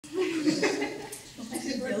Is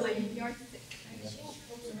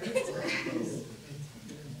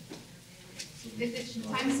it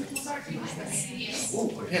time to start? Yes. Oh,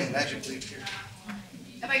 a pen magically here.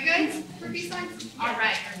 Am I good for BSides? All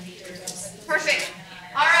right. Perfect.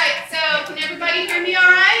 All right, so can everybody hear me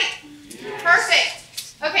all right? Perfect.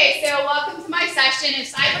 Okay, so welcome to my session of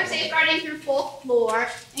Cyber Safeguarding Through Folklore,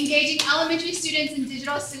 engaging elementary students in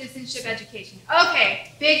digital citizenship education.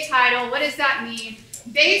 Okay, big title, what does that mean?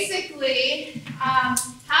 Basically, how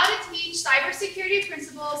to teach cybersecurity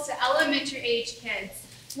principles to elementary age kids.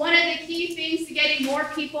 One of the key things to getting more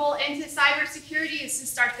people into cybersecurity is to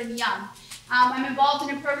start them young. I'm involved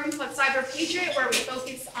in a program called Cyber Patriot where we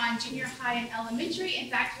focus on junior high and elementary. In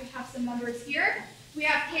fact, we have some members here. We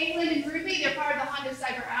have Caitlin and Ruby, they're part of the Honda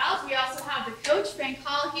Cyber Owls. We also have the coach, Frank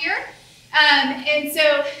Hall, here. And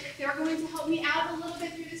so they're going to help me out a little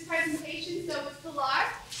bit through this presentation, so it's Pilar.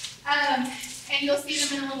 And you'll see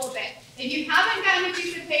them in a little bit. If you haven't gotten a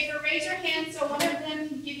piece of paper, raise your hand so one of them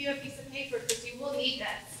can give you a piece of paper because you will need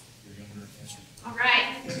this. All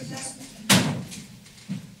right.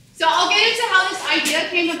 So I'll get into how this idea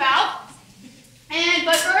came about.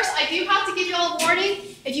 But first, I do have to give you all a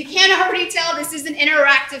warning. If you can't already tell, this is an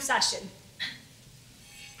interactive session.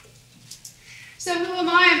 So who am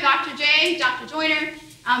I? I'm Dr. J, Dr. Joyner.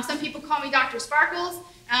 Some people call me Dr. Sparkles.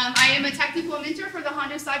 I am a technical mentor for the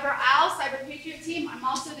Honda Cyber Owls Cyber Patriot team. I'm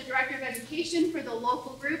also the director of education for the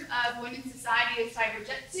local group of Women's Society of Cyber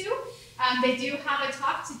Jitsu. They do have a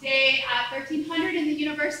talk today at 1300 in the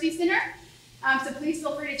University Center. So please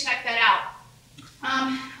feel free to check that out.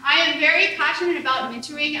 I am very passionate about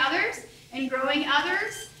mentoring others and growing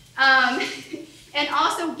others, and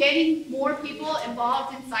also getting more people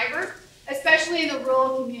involved in cyber, especially in the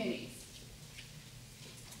rural communities.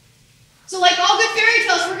 So like all good fairy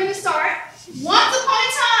tales, we're going to start. Once upon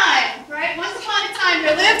a time, right? Once upon a time,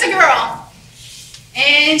 there lived a girl.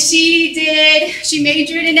 And she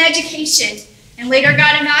majored in education and later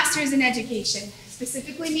got a master's in education,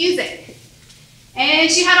 specifically music. And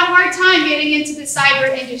she had a hard time getting into the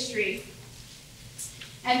cyber industry.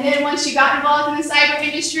 And then once she got involved in the cyber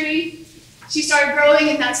industry, she started growing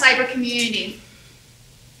in that cyber community.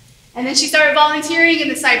 And then she started volunteering in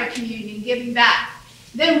the cyber community and giving back.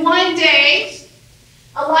 Then one day,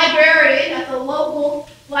 a librarian at the local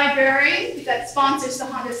library that sponsors the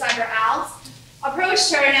Honda Cyber Owls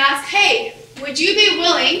approached her and asked, hey, would you be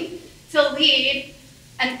willing to lead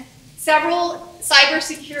several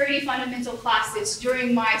cybersecurity fundamental classes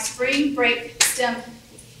during my spring break STEM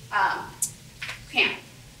camp?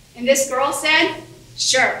 And this girl said,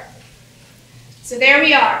 sure. So there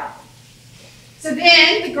we are. So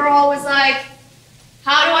then the girl was like,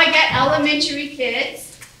 how do I get elementary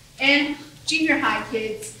kids and junior high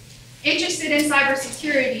kids interested in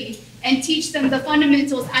cybersecurity and teach them the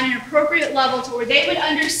fundamentals at an appropriate level to where they would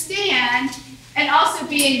understand and also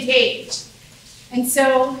be engaged? And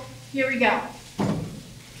so here we go.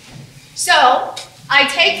 So I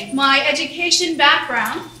take my education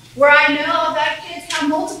background where I know that kids have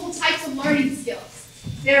multiple types of learning skills.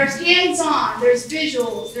 There's hands-on, there's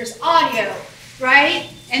visuals, there's audio, right?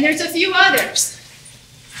 And there's a few others.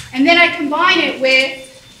 And then I combine it with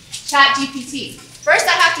ChatGPT. First,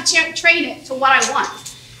 I have to train it to what I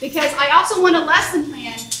want, because I also want a lesson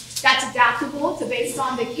plan that's adaptable to based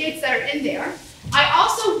on the kids that are in there. I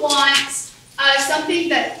also want something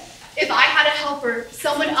that if I had a helper,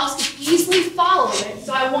 someone else could easily follow it.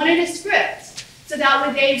 So I wanted a script so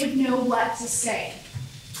that way they would know what to say.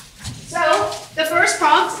 So the first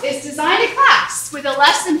prompt is design a class with a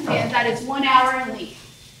lesson plan that is 1 hour in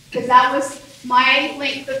length, because that was my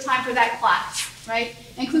length of time for that class, right?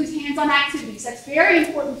 Includes hands-on activities. That's very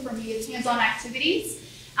important for me, is hands-on activities.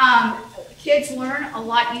 Kids learn a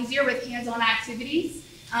lot easier with hands-on activities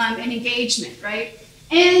and engagement, right?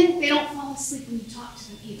 And they don't fall asleep when you talk to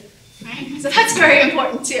them either, right? So that's very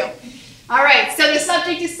important too. All right, so the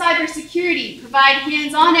subject is cybersecurity. Provide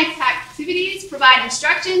hands-on activities, provide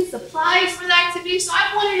instructions, supplies for the activities. So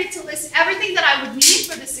I wanted it to list everything that I would need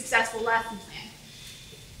for the successful lesson plan.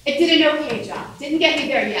 It did an okay job. Didn't get me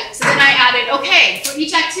there yet. So then I added, okay, for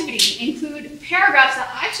each activity, include paragraphs that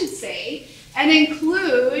I should say, and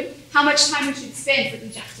include how much time we should spend for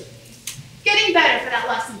each activity. Getting better for that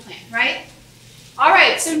lesson plan, right? All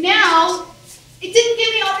right, so now, it didn't give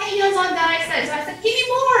me all the hands-on that I said. So I said, give me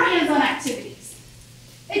more hands-on activities.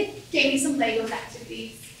 It gave me some Legos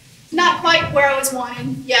activities. Not quite where I was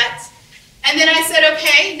wanting yet. And then I said,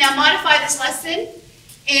 okay, now modify this lesson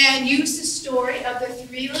and use the story of the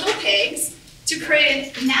 3 little pigs to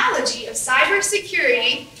create an analogy of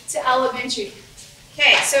cybersecurity to elementary.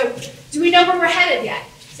 Okay, so do we know where we're headed yet?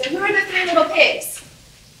 So who are the 3 little pigs?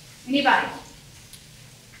 Anybody?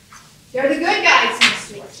 They're the good guys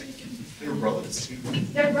in the story. They're brothers too.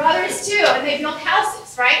 They're brothers too, and they build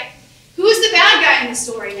houses, right? Who's the bad guy in the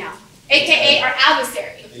story now? AKA our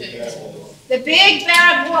adversary. The big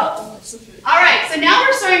bad wolf. All right, so now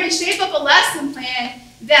we're starting to shape up a lesson plan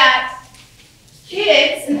that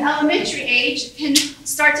kids in the elementary age can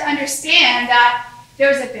start to understand that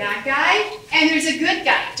there's a bad guy and there's a good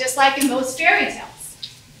guy, just like in most fairy tales.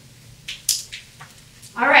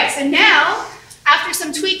 All right, so now, after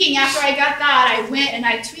some tweaking, after I got that, I went and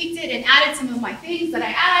I tweaked it and added some of my things that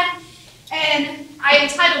I add, and I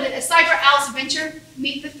entitled it A Cyber Owl's Adventure,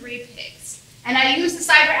 Meet the Three Pigs. And I used the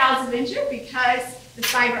Cyber Owl's Adventure because the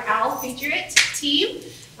Cyber Owl Patriot team,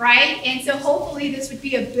 right? And so hopefully this would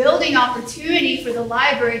be a building opportunity for the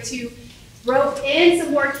library to rope in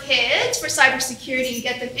some more kids for cybersecurity and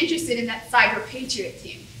get them interested in that Cyber Patriot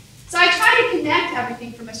team. So I try to connect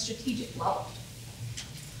everything from a strategic level.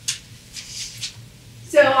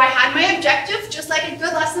 So I had my objective, just like a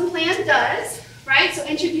good lesson plan does, right? So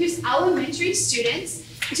introduce elementary students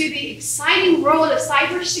to the exciting world of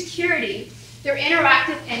cybersecurity through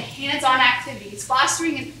interactive and hands-on activities,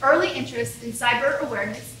 fostering an early interest in cyber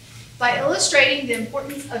awareness by illustrating the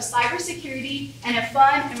importance of cybersecurity in a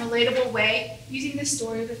fun and relatable way using the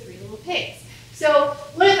story of the three little pigs. So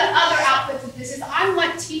one of the other outputs of this is I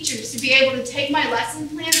want teachers to be able to take my lesson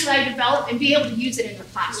plans that I develop and be able to use it in their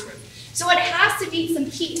classroom. So it has to meet some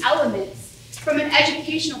key elements from an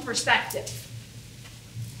educational perspective.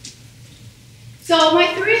 So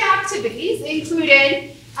my three activities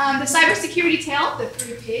included the cybersecurity tale, the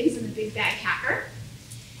three pigs and the big bad hacker,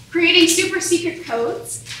 creating super secret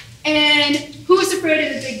codes, and who was afraid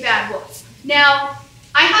of the big bad wolf. Now,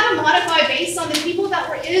 I had to modify based on the people that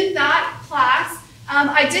were in that class.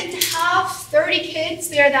 I didn't have 30 kids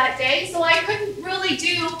there that day, so I couldn't really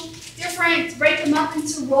do break them up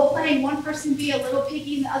into role-playing, one person be a little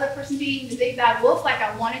piggy and the other person being the big bad wolf like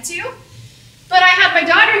I wanted to. But I had my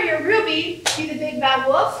daughter here, Ruby, be the big bad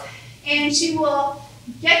wolf, and she will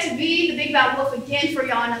get to be the big bad wolf again for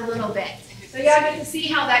y'all in a little bit. So y'all get to see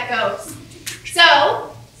how that goes.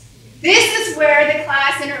 So this is where the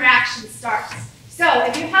class interaction starts. So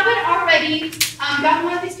if you haven't already gotten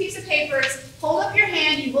one of these pieces of papers, hold up your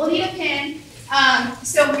hand, you will need a pen.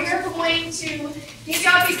 So we're going to give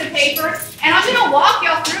y'all a piece of paper, and I'm going to walk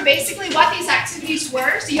y'all through basically what these activities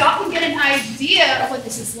were so y'all can get an idea of what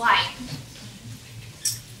this is like.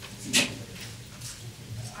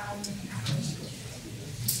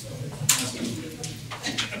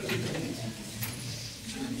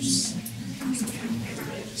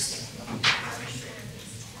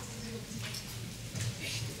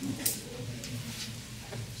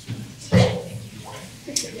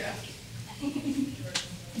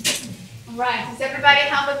 All right, does everybody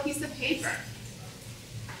have a piece of paper?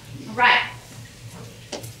 All right.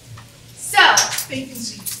 So,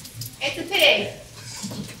 it's a pig.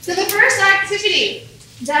 So the first activity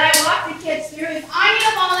that I walk the kids through is I need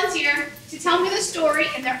a volunteer to tell me the story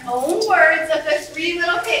in their own words of the three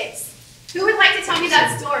little pigs. Who would like to tell me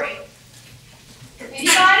that story?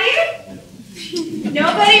 Anybody?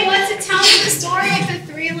 Nobody wants to tell me the story of the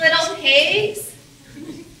three little pigs?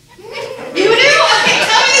 You do? Okay,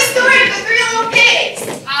 tell me the story of the three little pigs.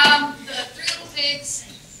 The three little pigs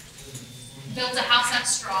built a house out of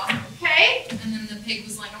straw. Okay. And then the pig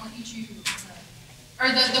was like, I want to eat you. Or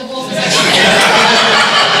the wolf was like,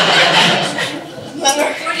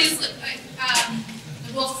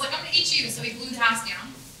 the wolf was like, I'm going to eat you. So he blew the house down.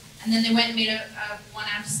 And then they went and made a one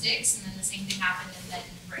out of sticks. And then the same thing happened and then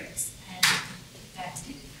bricks. And that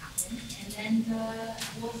didn't happen. And then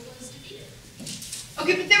the wolf was defeated.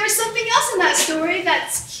 Okay, but there was something else in that story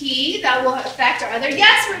that's key that will affect our other.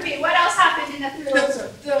 Yes, Ruby, what else happened in that three little story?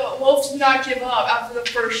 The wolf did not give up after the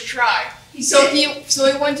first try. So he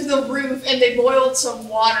went to the roof and they boiled some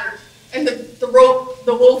water, and the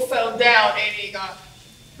wolf fell down and he got.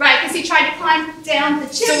 Right, because he tried to climb down the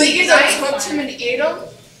chimney. So they either cooked him and ate him.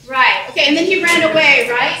 Right. Okay, and then he ran away,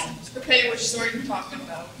 right? Depending which story you're talking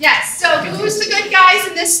about. Yes. So who's the good guys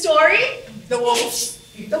in this story? The wolf.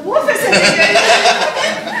 The wolf isn't the good guy.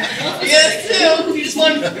 Yes, too. He just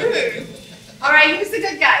wanted food. All right, who's the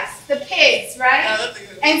good guys? The pigs, right? Yeah, that's the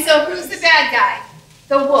good. And so who's the bad guy?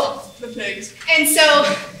 The wolf. The pigs. And so,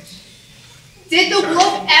 did the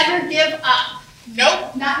wolf ever give up?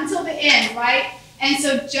 Nope. Not until the end, right? And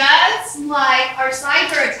so just like our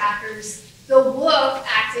cyber attackers, the wolf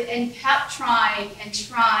acted and kept trying and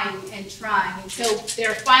trying and trying. And so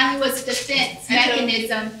there finally was a defense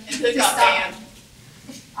mechanism to stop him.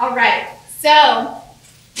 All right, so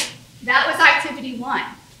that was activity 1.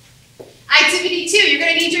 Activity 2, you're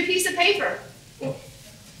going to need your piece of paper.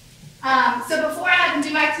 So before I had them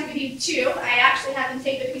do activity 2, I actually had them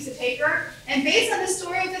take a piece of paper, and based on the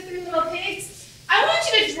story of the 3 little pigs, I want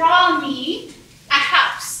you to draw me a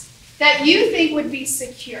house that you think would be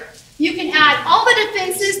secure. You can add all the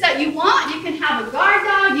defenses that you want. You can have a guard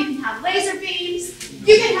dog, you can have laser beams,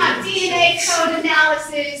 you can have DNA code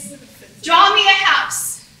analysis. Draw me a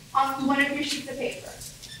house on one of your sheets of paper.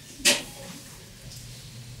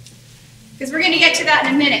 Because we're going to get to that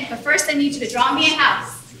in a minute, but first I need you to draw me a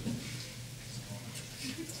house.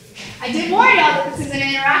 I did warn y'all that this is an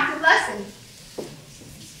interactive lesson.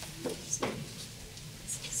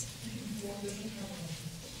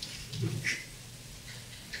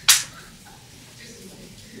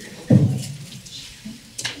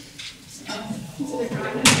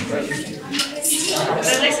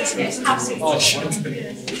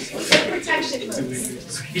 Protection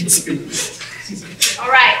boots. All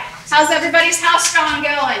right. How's everybody's house drawing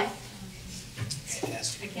going?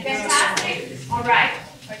 Fantastic. All right.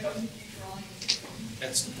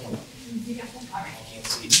 That's the point. You got one? All right. You can't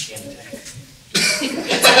see it, you can't attack.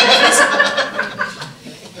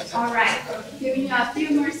 All right. Giving you a few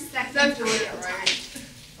more seconds to read it, right?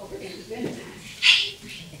 Oh, we're going to do it.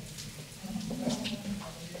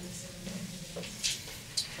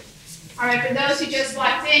 All right, for those who just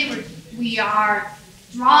walked in, we are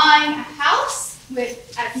drawing a house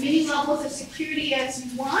with as many levels of security as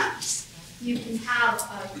you want. You can have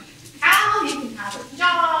a cow, you can have a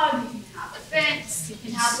dog, you can have a fence, you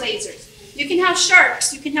can have lasers. You can have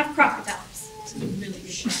sharks, you can have crocodiles. This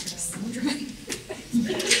is a really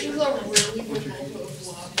good photo of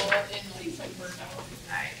lava and like some burnt out.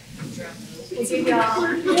 Alright. We'll give y'all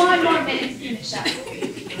 1 more minute to finish up.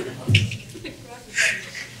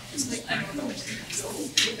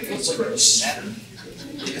 It's like a Saturn.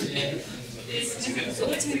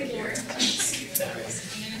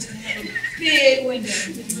 Big window.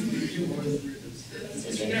 It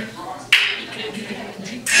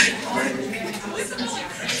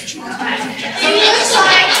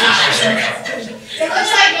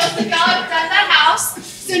looks like most of y'all have done the house.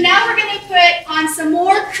 So now we're going to put on some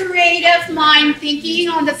more creative mind thinking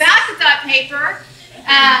on the back of that paper.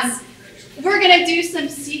 We're going to do some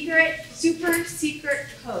super secret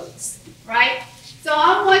codes, right? So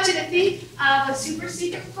I want you to think of a super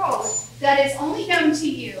secret code that is only known to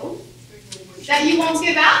you, that you won't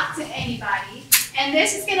give out to anybody, and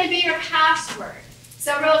this is going to be your password.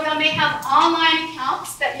 Several of y'all may have online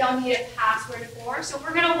accounts that y'all need a password for, so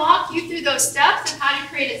we're going to walk you through those steps of how to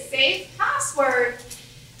create a safe password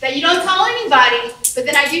that you don't tell anybody, but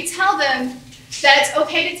then I do tell them that it's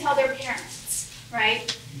okay to tell their parents,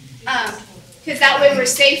 right? Because that way we're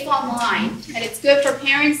safe online, and it's good for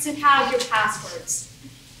parents to have your passwords.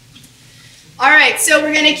 All right, so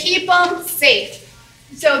we're going to keep them safe.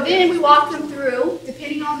 So then we walk them through,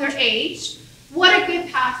 depending on their age, what a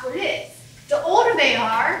good password is. The older they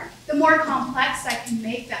are, the more complex I can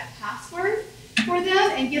make that password for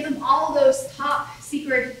them and give them all of those top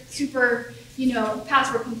secret, super,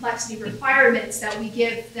 password complexity requirements that we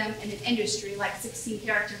give them in an industry, like 16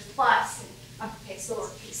 characters plus and uppercase,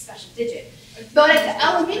 lowercase, special digit. But at the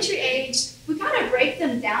elementary age, we got to break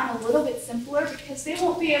them down a little bit simpler because they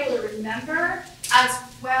won't be able to remember as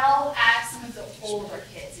well as some of the older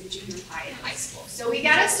kids in junior high and high school. So we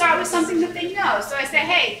got to start with something that they know. So I say,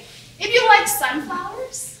 hey, if you like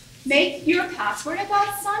sunflowers, make your password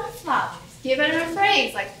about sunflowers. Give it a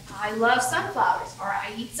phrase like, I love sunflowers, or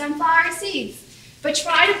I eat sunflower seeds. But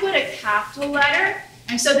try to put a capital letter,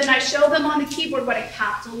 and so then I show them on the keyboard what a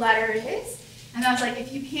capital letter is. And I was like,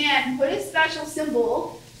 if you can, put a special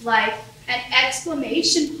symbol like an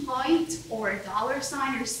exclamation point or a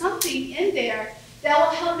 $sign or something in there that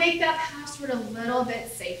will help make that password a little bit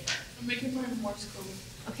safer. I'm making my Morse code.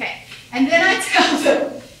 Okay, and then I tell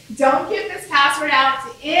them, don't give this password out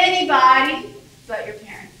to anybody but your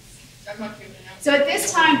parents. I'm not giving it out. So at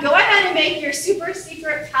this time, go ahead and make your super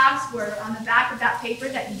secret password on the back of that paper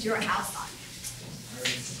that you drew a house on.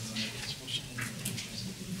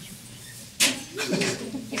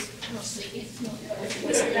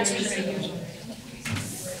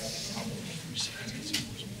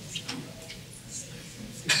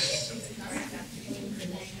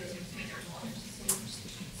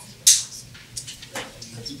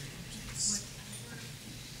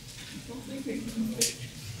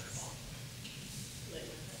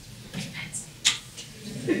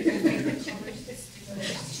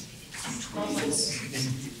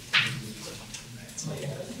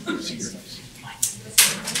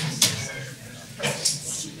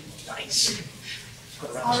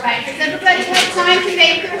 All right, does everybody have time to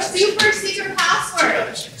make their super secret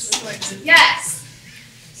password? Yes.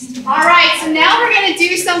 All right, so now we're going to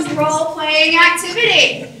do some role self-educating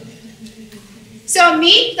activity. So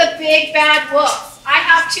meet the big bad wolf. I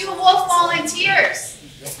have 2 wolf volunteers.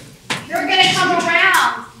 They're going to come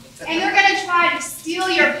around and they're going to try to steal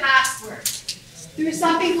your password through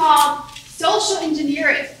something called social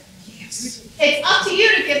engineering. It's up to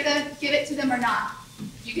you to give it to them or not.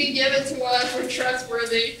 You can give it to us. We're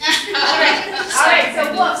trustworthy. All right.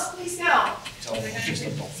 So wolves, please go.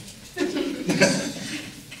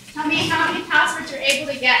 Tell me how many passwords you're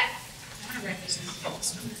able to get.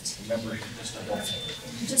 Remember,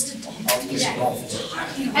 just a dolphin.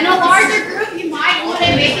 In a larger group, you might want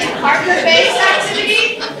to make it partner-based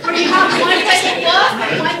activity, where you have one play the wolf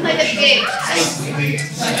and one play the pig.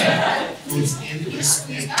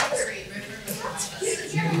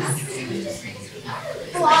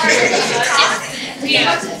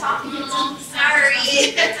 Sorry.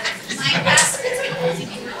 My password's going to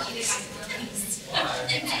be repeated.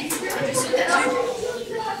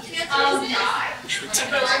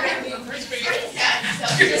 Something like that.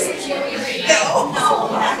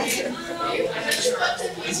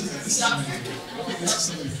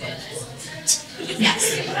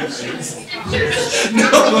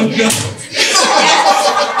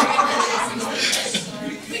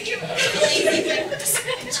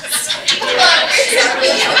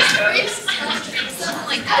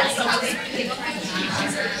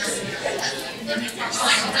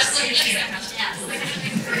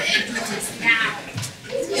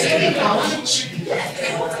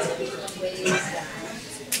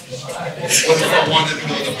 What if I wanted to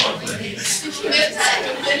go to Harvard?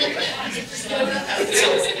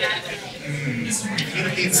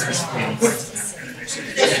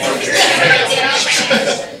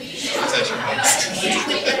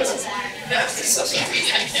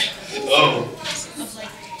 Oh.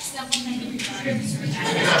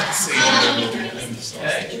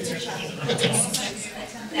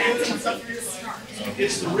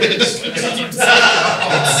 It's the risk.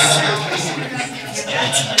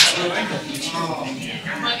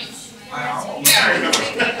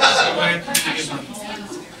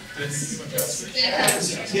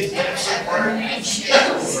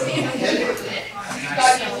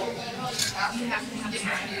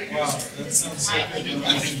 Wow, that sounds so good. I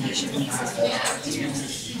think we should use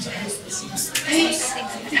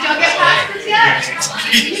Did y'all get passwords yet?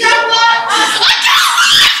 You got one?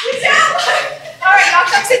 You got one? All right, y'all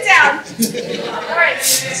come sit down. All right.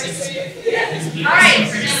 All right.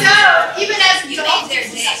 So even as adults,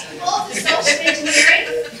 the social engineering,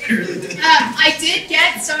 I did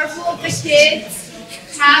get several of the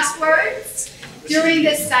kids' passwords during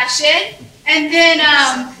this session. And then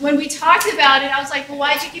when we talked about it, I was like, well,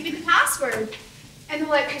 why'd you give me the password? And they're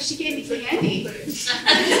like, because she gave me candy. I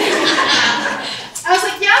was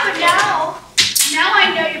like, yeah, but now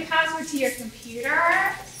I know your password to your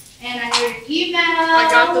computer, and I know your email. I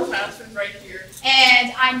got the password right here.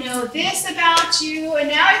 And I know this about you, and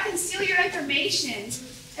now I can steal your information.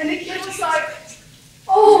 And the kid was like,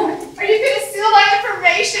 oh, are you going to steal my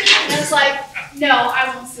information? And I was like, no,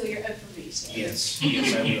 I won't steal your information. Yes,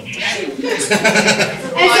 yes, I will.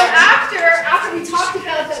 And so after we talked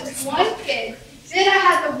about that with one kid, then I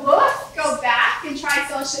had the wolf go back and try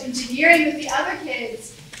social engineering with the other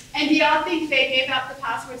kids. And do y'all think they gave out the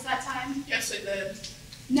passwords that time? Yes, I did.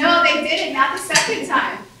 No, they didn't, not the second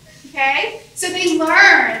time. Okay? So they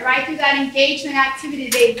learned, right, through that engagement activity,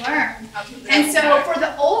 they learned. And so for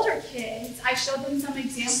the older kids, I showed them some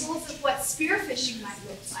examples of what spearfishing might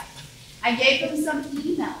look like. I gave them some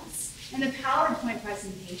emails and a PowerPoint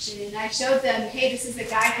presentation, and I showed them, hey, this is a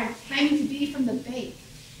guy claiming to be from the bank.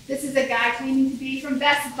 This is a guy claiming to be from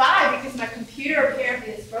Best Buy because my computer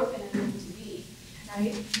apparently is broken and needs to be,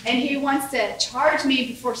 right? And he wants to charge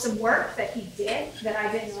me for some work that he did that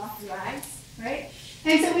I didn't authorize, right?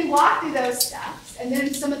 And so we walked through those steps, and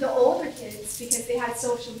then some of the older kids, because they had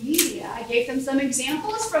social media, I gave them some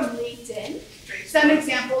examples from LinkedIn, some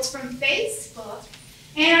examples from Facebook,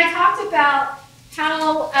 and I talked about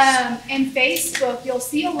how in Facebook you'll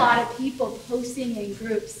see a lot of people posting in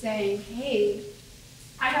groups saying, hey,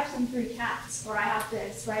 I have some free cats, or I have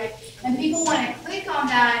this, right? And people want to click on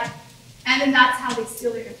that, and then that's how they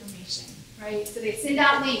steal their information, right? So they send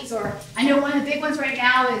out links, or I know one of the big ones right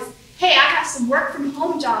now is, hey, I have some work from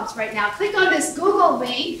home jobs right now. Click on this Google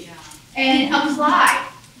link and apply.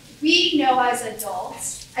 We know as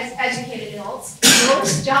adults, as educated adults,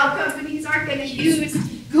 most job companies aren't going to use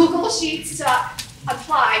Google Sheets to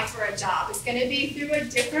apply for a job. It's going to be through a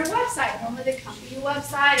different website, normally the company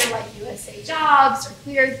website, or like USA Jobs or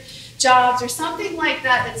Clear Jobs or something like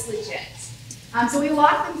that that's legit. So we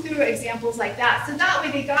walked them through examples like that. So that way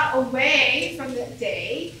they got away from the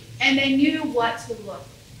day and they knew what to look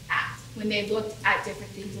at. when they looked at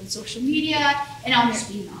different things on social media and on their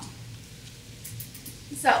email.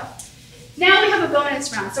 So, now we have a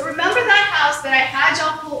bonus round. So remember that house that I had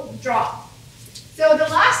y'all draw. So the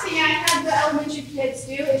last thing I had the elementary kids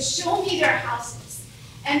do is show me their houses.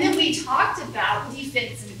 And then we talked about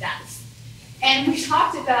defense in depth. And we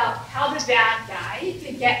talked about how the bad guy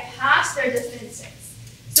could get past their defenses.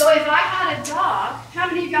 So if I had a dog, how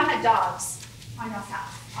many of y'all had dogs on your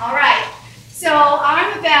house? All right. So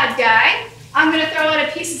I'm a bad guy. I'm going to throw out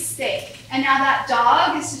a piece of steak. And now that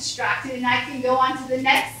dog is distracted and I can go on to the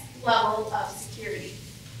next level of security.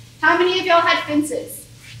 How many of y'all had fences?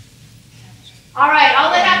 All right,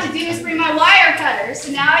 all I have to do is bring my wire cutter, so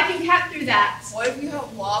now I can cut through that. What if you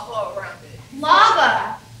have lava around it?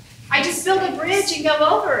 Lava. I just build a bridge and go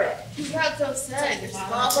over it. You have to say there's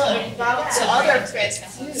lava about the other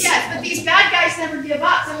fences too. Yes, but these bad guys never give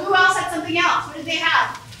up. So who else had something else? What did they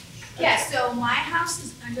have? Yes. So my house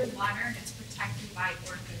is underwater and it's protected by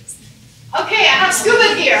orcas. Okay, I have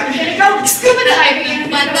scuba gear. I'm gonna go scuba diving.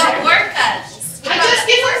 What about orcas? I just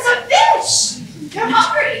give them some fish. They're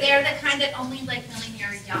hungry. They're the kind that only like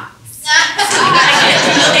millionaire yachts.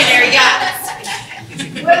 Millionaire yachts.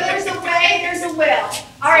 Where there's a way, there's a will.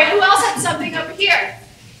 All right, who else had something over here?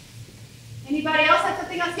 Anybody else had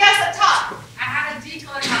something else? Yes, up top. I had a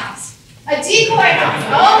decoy house. A decoy house.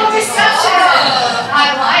 Oh, reception.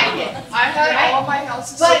 I like it. I had Right? all my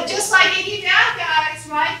houses. But just like any bad guys,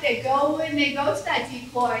 right? They go to that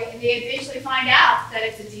decoy and they eventually find out that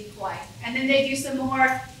it's a decoy. And then they do some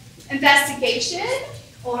more investigation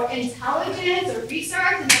or intelligence or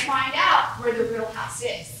research and they find out where the real house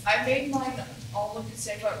is. I made mine all look the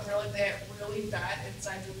same, but they're really bad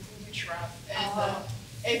inside the booby trap. And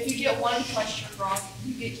if you get one question wrong,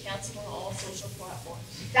 you get canceled on all social platforms.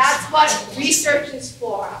 That's what research is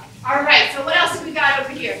for. All right, so what else have we got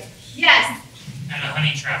over here? Yes. And a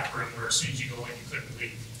honey trap room where as soon as you go in, you couldn't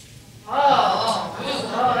leave. Oh,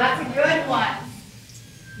 that's a good one.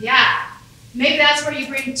 Yeah. Maybe that's where you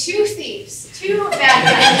bring two thieves, two bad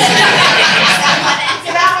guys.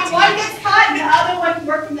 So that way one gets caught and the other one can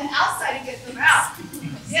work from the outside and get them out.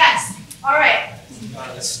 Yes. All right.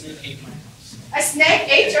 The snake ate my house. A snake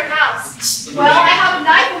ate your house. Well, I have a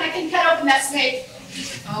knife and I can cut open that snake.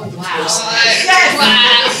 Oh wow. Yes.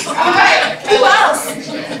 Wow. All right. Who else?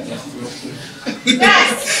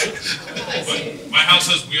 Yes. But my house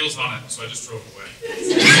has wheels on it, so I just drove away.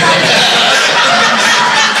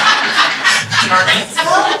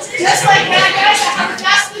 Well, just like that, guys, I have a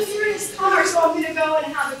Fast and Furious car, so I'm going to go and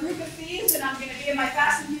have a group of thieves, and I'm going to be in my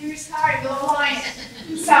Fast and Furious car and go align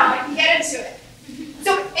it, so I can get into it.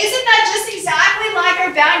 So isn't that just exactly like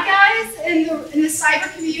our bad guys in the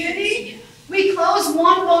cyber community? We close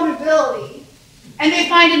one vulnerability, and they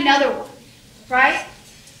find another one, right?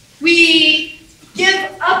 We give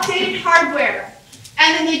updated hardware,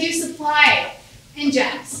 and then they do supply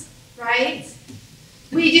injects, right?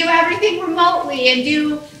 We do everything remotely and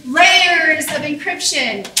do layers of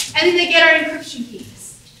encryption, and then they get our encryption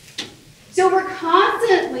keys. So we're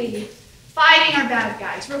constantly fighting our bad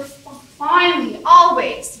guys. We're finally,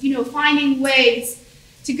 always, finding ways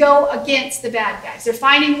to go against the bad guys. They're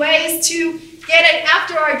finding ways to get it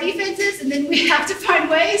after our defenses, and then we have to find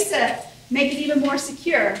ways to make it even more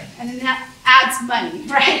secure, and then that adds money,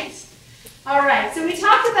 right? All right, so we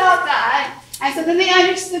talked about that. And so then they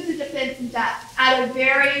understood the defense in depth at a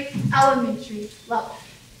very elementary level.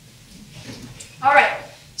 All right,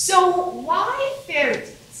 so why fairy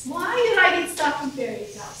tales? Why did I get stuck in fairy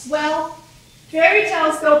tales? Well, fairy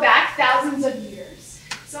tales go back thousands of years.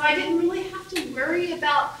 So I didn't really have to worry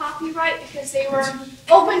about copyright because they were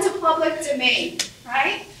open to public domain,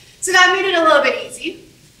 right? So that made it a little bit easy.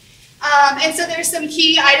 And so there's some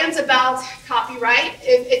key items about copyright.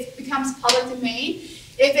 If it becomes public domain,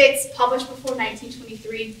 if it's published before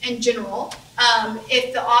 1923 in general,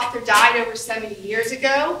 if the author died over 70 years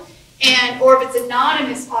ago, or if it's an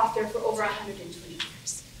anonymous author for over 120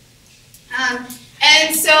 years.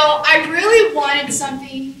 And so I really wanted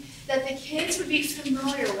something that the kids would be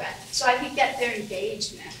familiar with, so I could get their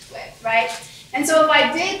engagement with, right? And so if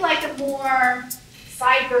I did like a more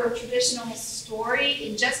cyber traditional story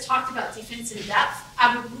and just talked about defense in depth,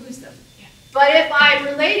 I would lose them. But if I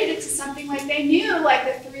related it to something like they knew, like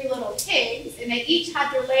the Three Little Pigs, and they each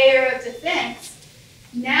had their layer of defense,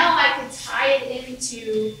 now I could tie it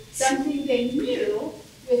into something they knew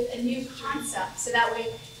with a new concept. So that way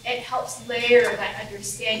it helps layer that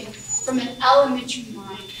understanding from an elementary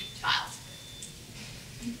mind child.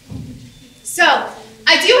 So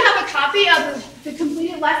I do have a copy of the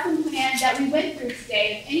completed lesson plan that we went through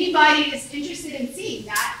today. If anybody is interested in seeing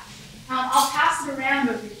that, I'll pass it around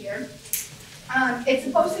over here. It's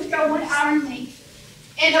supposed to go 1 hour in length.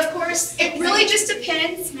 And of course, it really just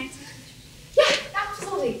depends. Yeah,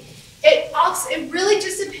 absolutely. It really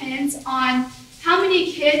just depends on how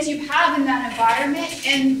many kids you have in that environment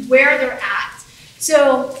and where they're at.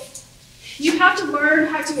 So you have to learn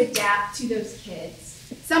how to adapt to those kids.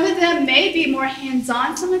 Some of them may be more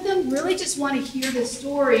hands-on. Some of them really just want to hear the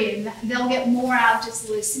story, and they'll get more out of just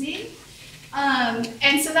listening.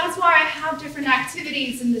 And so that's why I have different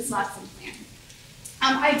activities in this lesson plan.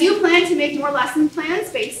 I do plan to make more lesson plans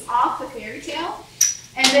based off the fairy tale.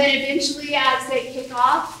 And then eventually, as they kick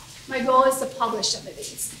off, my goal is to publish some of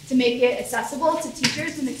these, to make it accessible to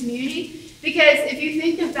teachers in the community. Because if you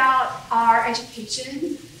think about our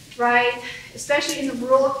education, right, especially in the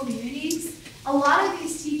rural communities, a lot of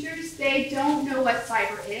these teachers, they don't know what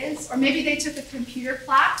cyber is, or maybe they took a computer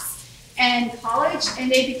class in college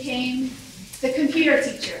and they became the computer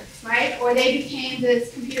teacher, right? Or they became the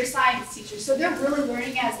computer science teacher. So they're really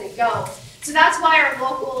learning as they go. So that's why our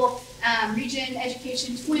local Region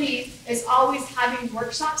Education 20 is always having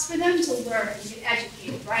workshops for them to learn and get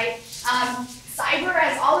educated, right? Cyber,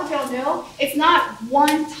 as all of y'all know, it's not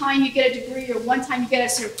one time you get a degree or one time you get a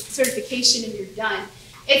certification and you're done.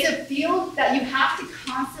 It's a field that you have to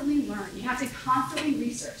constantly learn. You have to constantly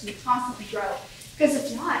research and constantly grow. Because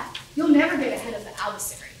if not, you'll never get ahead of the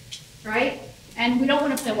adversary, right? And we don't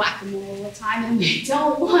want to play whack-a-mole all the time, and we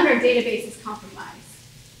don't want our databases compromised.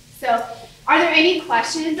 So, are there any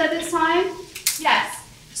questions at this time? Yes.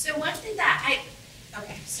 So one thing that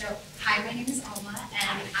hi, my name is Alma,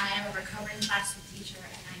 and I am a recovering classroom teacher,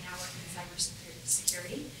 and I now work in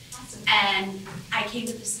cybersecurity. Awesome. And I came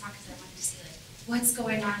to this talk because I wanted to see what's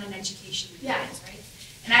going on in education with kids, right?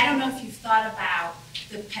 And I don't know if you've thought about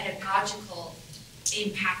the pedagogical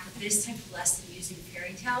impact of this type of lesson using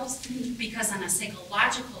fairy tales, because on a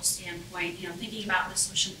psychological standpoint, thinking about the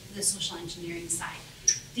social engineering side,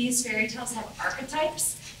 these fairy tales have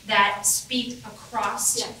archetypes that speak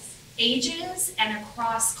across ages and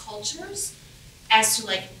across cultures as to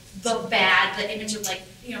the image of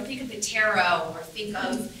think of the tarot, or think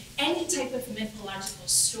of any type of mythological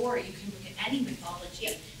story. You can look at any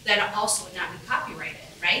mythology that also would not be copyrighted,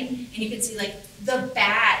 right? And you can see the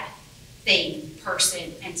bad thing,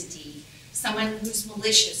 person, entity, someone who's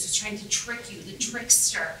malicious, who's trying to trick you, the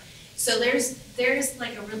trickster. So there's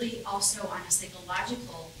a really also on a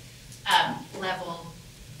psychological level,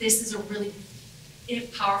 this is a really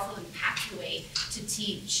powerful, impactful way to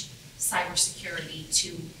teach cybersecurity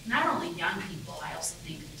to not only young people. I also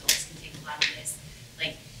think adults can take a lot of this,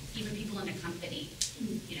 even people in a company.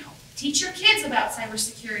 Teach your kids about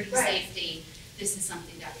cybersecurity, safety. This is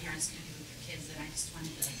something that parents can do with their kids, and I just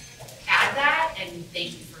wanted to add that, and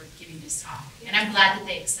thank you for giving this talk. And I'm glad that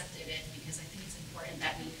they accepted it, because I think it's important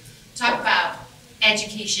that we talk about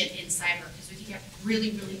education in cyber, because we can get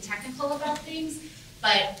really, really technical about things,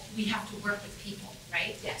 but we have to work with people,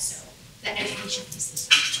 right? So the education piece is so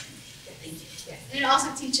important. Thank you. And it also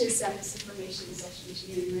teaches misinformation and social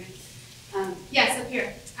engineering, right? Yes, up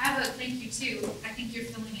here. I have a thank you too. I think you're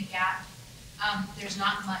filling a gap. There's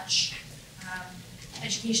not much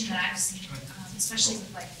education that I've seen, especially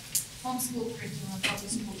with homeschool curriculum, public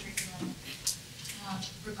school curriculum,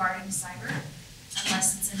 regarding cyber,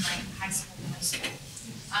 unless it's in high school and middle school.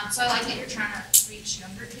 So I like that you're trying to reach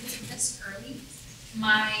younger kids with this early.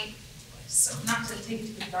 So not to take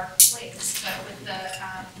it to a dark place, but with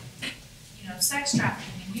the sex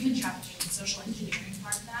trafficking and human trafficking and social engineering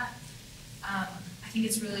part of that, I think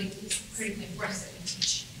it's really critically important that we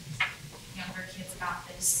teach younger kids about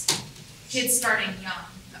this. Kids starting young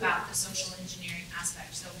about the social engineering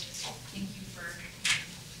aspect. So thank you for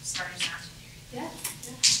starting that. Yeah.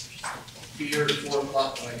 Be here at 4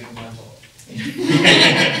 o'clock when I give my talk.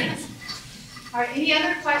 All right, any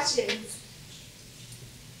other questions?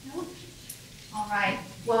 No? All right,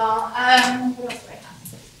 well, what else do I have?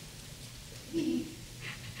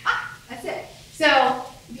 That's it. So,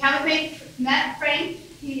 if you haven't met Frank,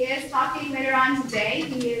 he is talking later on today.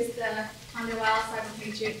 He is the Underwell Cyber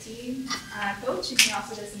Patriot Team coach, and he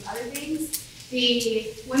also does some other things.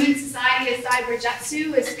 The Women's Society of Cyber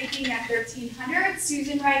Jutsu is speaking at 1300.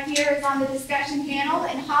 Susan right here is on the discussion panel,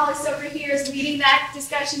 and Hollis over here is leading that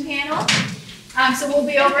discussion panel. So we'll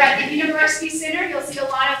be over at the University Center. You'll see a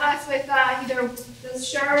lot of us with either the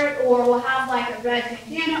shirt, or we'll have a red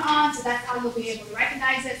bandana on, so that's how you'll be able to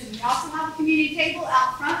recognize us. And we also have a community table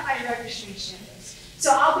out front by registration.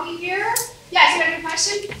 So I'll be here. Yes, you have any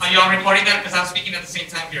question? Are y'all recording that? Because I'm speaking at the same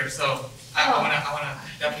time here, so I wanna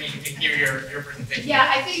definitely hear your presentation. Yeah,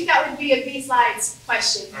 I think that would be a BSides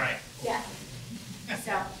question. All right. Yeah.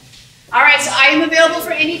 So, All right, so I am available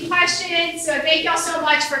for any questions. So thank y'all so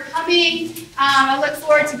much for coming. I look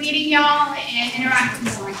forward to meeting y'all and interacting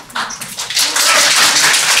more.